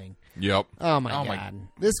ceiling. Yep. Oh, my God.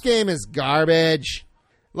 This game is garbage.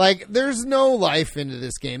 Like, there's no life into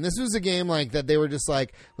this game. This was a game like that they were just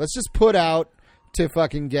like, let's just put out to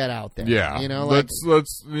fucking get out there. Yeah. You know, like,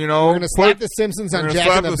 let's we're going to slap the Simpsons on Jack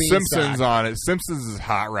and the Beanstalk. Simpsons on it. Simpsons is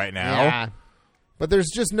hot right now. Yeah. But there's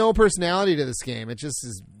just no personality to this game. It just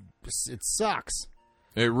is... It sucks.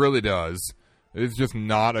 It really does. It's just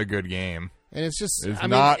not a good game. And it's just... It's I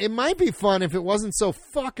not, mean, it might be fun if it wasn't so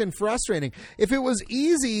fucking frustrating. If it was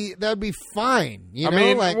easy, that would be fine. You know? I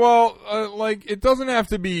mean, like, it doesn't have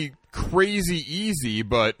to be crazy easy,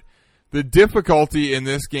 but the difficulty in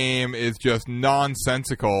this game is just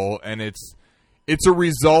nonsensical, and it's a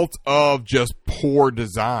result of just poor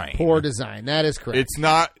design. Poor design. That is correct. It's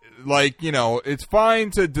not like, you know, it's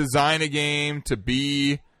fine to design a game to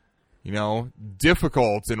be, you know,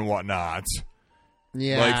 difficult and whatnot.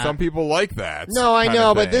 Yeah. Like, some people like that. No, I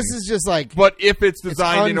know, but this is just like... But if it's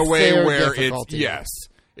designed in a way where difficulty. yes.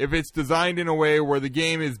 If it's designed in a way where the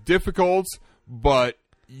game is difficult, but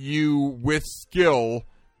you, with skill,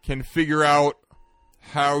 can figure out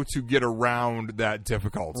how to get around that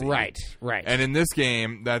difficulty. Right. And in this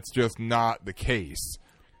game, that's just not the case.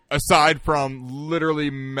 Aside from literally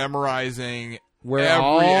memorizing every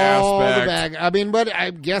aspect. I mean, but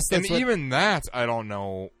I guess that's even that, I don't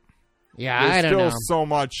know. Yeah, There's I don't know. still so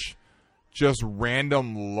much just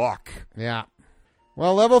random luck. Yeah.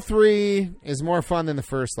 Well, level 3 is more fun than the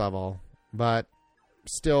first level, but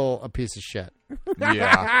still a piece of shit.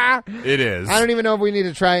 Yeah, it is. I don't even know if we need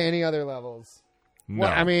to try any other levels. No,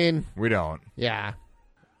 well, I mean, we don't. Yeah,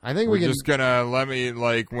 I think we're we can. Just gonna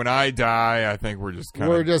when I die, I think we're just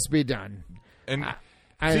we'll just be done. And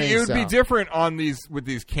I think it would so. be different on with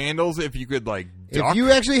these candles if you could duck. If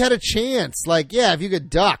you actually had a chance, if you could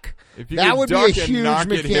duck. That would be a huge not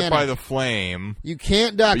mechanic. Get hit by the flame. You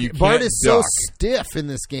can't duck. You Bart can't is duck. so stiff in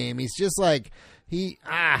this game. He's just I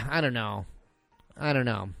don't know.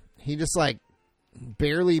 He just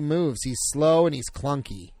barely moves. He's slow and he's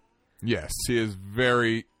clunky. Yes, he is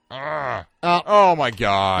very. Oh my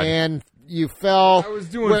god! And you fell. I was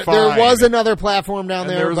doing fine. There was another platform down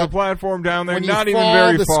there. There was a platform down there, when not you even fall,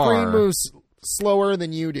 very the far. screen moves slower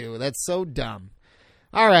than you do. That's so dumb.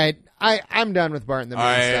 All right, I'm done with Bart and the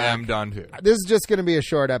Beanstalk. I am done too. This is just going to be a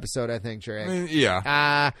short episode, I think, Drake.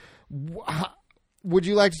 Yeah. Would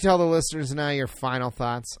you like to tell the listeners now your final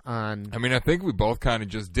thoughts on? I mean, I think we both kind of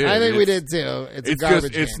just did. I think we did too. It's a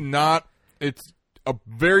garbage game. It's a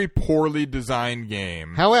very poorly designed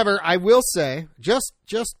game. However, I will say, just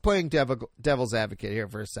playing devil's advocate here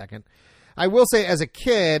for a second, I will say as a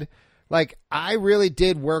kid, I really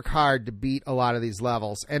did work hard to beat a lot of these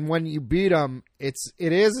levels, and when you beat them, it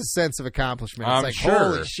is a sense of accomplishment. It's sure.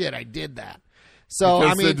 Holy shit, I did that. So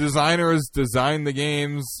because the designers designed the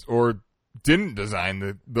games or didn't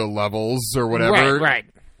design the levels or whatever. Right.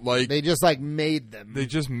 They just made them. They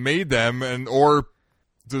just made them or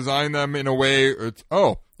design them in a way. Let's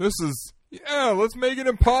make it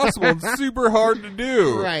impossible. It's super hard to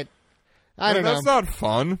do. Right. I don't know. That's not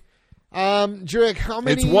fun. Drake, how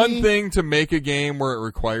many? It's one thing to make a game where it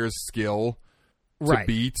requires skill to right.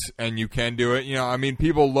 beat, and you can do it.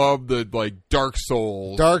 People love the Dark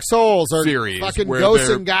Souls or series, fucking where Ghosts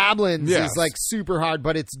and Goblins yes. is super hard,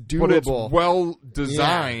 but it's doable. But it's well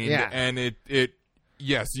designed, yeah. and it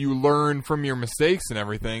yes, you learn from your mistakes and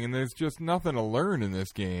everything, and there's just nothing to learn in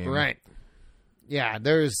this game. Right. Yeah,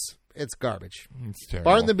 it's garbage. It's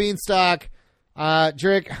terrible. Bart and the Beanstalk.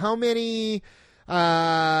 Drake, how many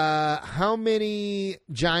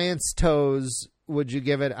Giant's toes would you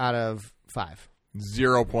give it out of 5?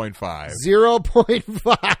 0.5.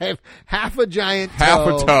 0.5. Half a giant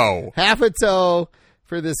toe. Half a toe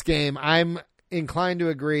for this game. I'm inclined to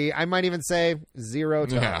agree. I might even say 0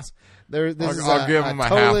 toes. Yeah. I'll give him a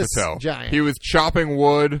half a toe. Giant. He was chopping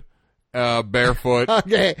wood barefoot.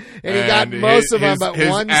 Okay, and he got most of them, but his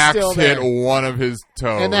one's axe still there. hit one of his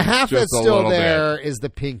toes. And the half just that's still there is the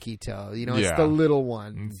pinky toe. It's the little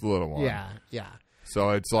one. It's the little one. Yeah. So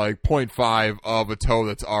it's 0.5 of a toe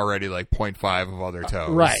that's already 0.5 of other toes.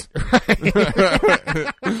 Right.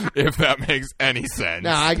 If that makes any sense.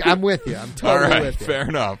 No, I'm with you. I'm totally with you. Fair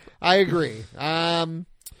enough. I agree.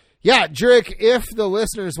 Yeah, Drake, if the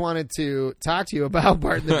listeners wanted to talk to you about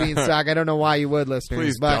Bart and the Beanstalk, I don't know why you would, listeners.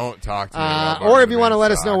 Please but, don't talk to me about Bart or if and you the want to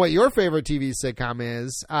let us Beanstalk. know what your favorite TV sitcom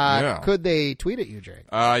is, could they tweet at you, Drake?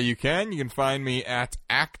 You can. You can find me at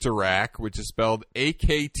Actorak, which is spelled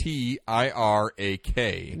AKTIRAK.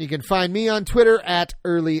 And you can find me on Twitter at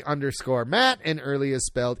Early_Matt, and Early is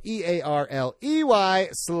spelled EARLEY,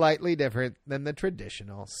 slightly different than the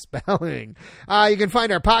traditional spelling. You can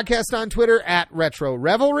find our podcast on Twitter at Retro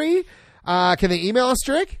Revelry. Can they email us,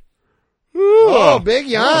 Drake? Oh, big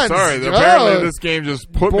yawns. Sorry, apparently this game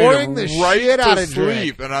just put me right out to of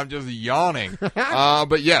sleep, Drake. and I'm just yawning.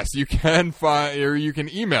 But yes, you can find, or you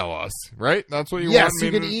can email us, right? That's what you want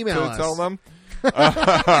me to tell them?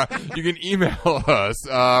 You can email us,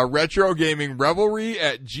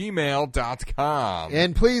 retrogamingrevelry@gmail.com.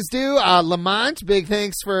 And please do, Lamont, big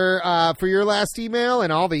thanks for your last email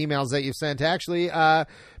and all the emails that you've sent, actually.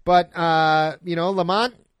 But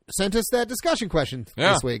Lamont sent us that discussion question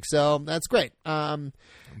this week, so that's great. Send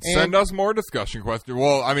us more discussion questions.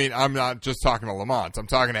 Well, I mean, I'm not just talking to Lamont. I'm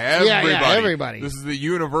talking to everybody. Yeah, everybody. This is the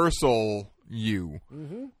universal you.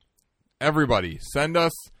 Mm-hmm. Everybody, send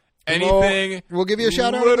us anything. We'll give you a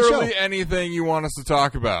shout out on the show. Literally anything you want us to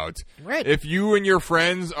talk about. Right. If you and your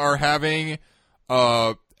friends are having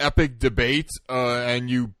epic debate and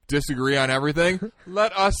you disagree on everything,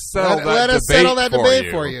 let us settle that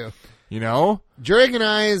debate for you. You know? Drake and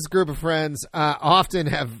I's group of friends often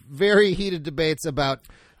have very heated debates about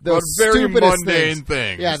those very stupidest mundane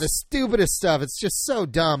things. Yeah, the stupidest stuff. It's just so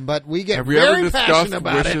dumb, but we get have we very ever passionate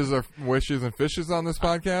about discussed wishes and fishes on this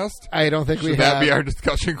podcast? I don't think we have. Should that be our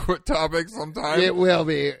discussion topic sometime? It will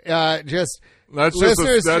be. Listeners,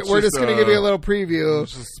 we're just going to give you a little preview.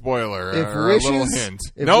 Just a spoiler if or wishes, a little hint.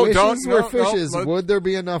 If wishes were fishes, would there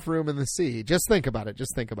be enough room in the sea? Just think about it.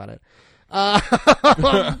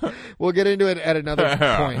 We'll get into it at another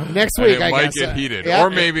point next week. It might get heated, or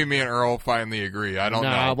maybe me and Earl finally agree. I don't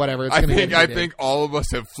know. Whatever. It's I think all of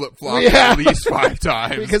us have flip flopped at least 5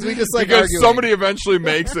 times because we just because arguing. somebody eventually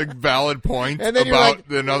makes a valid point and then about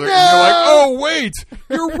another, and you're like, oh wait,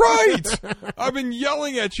 you're right. I've been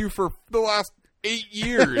yelling at you for the last 8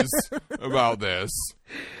 years about this.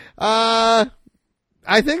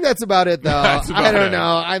 I think that's about it, though. I don't it.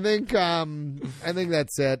 know. I think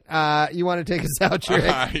that's it. You want to take us out, Rick?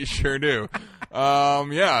 I sure do.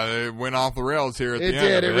 It went off the rails here at the end. It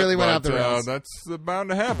did. It really went off the rails. That's bound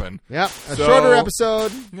to happen. Yep. Shorter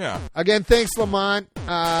episode. Yeah. Again, thanks, Lamont,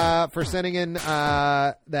 for sending in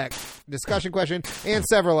that discussion question and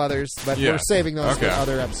several others, but we're saving those for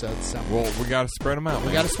other episodes. So. Well, we got to spread them out.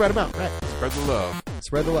 We got to spread them out. Right. Spread the love.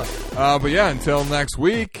 Spread the love. But yeah, until next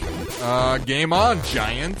week, game on,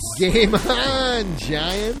 Giants. Game on,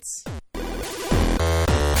 Giants.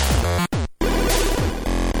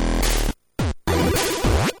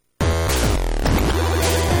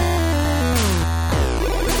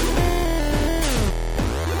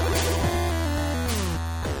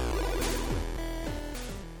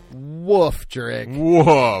 Woof, Drake.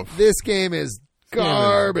 Woof. This game is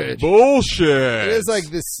garbage. Bullshit. It is like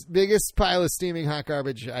this biggest pile of steaming hot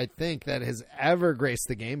garbage, I think, that has ever graced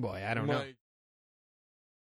the Game Boy. I don't know.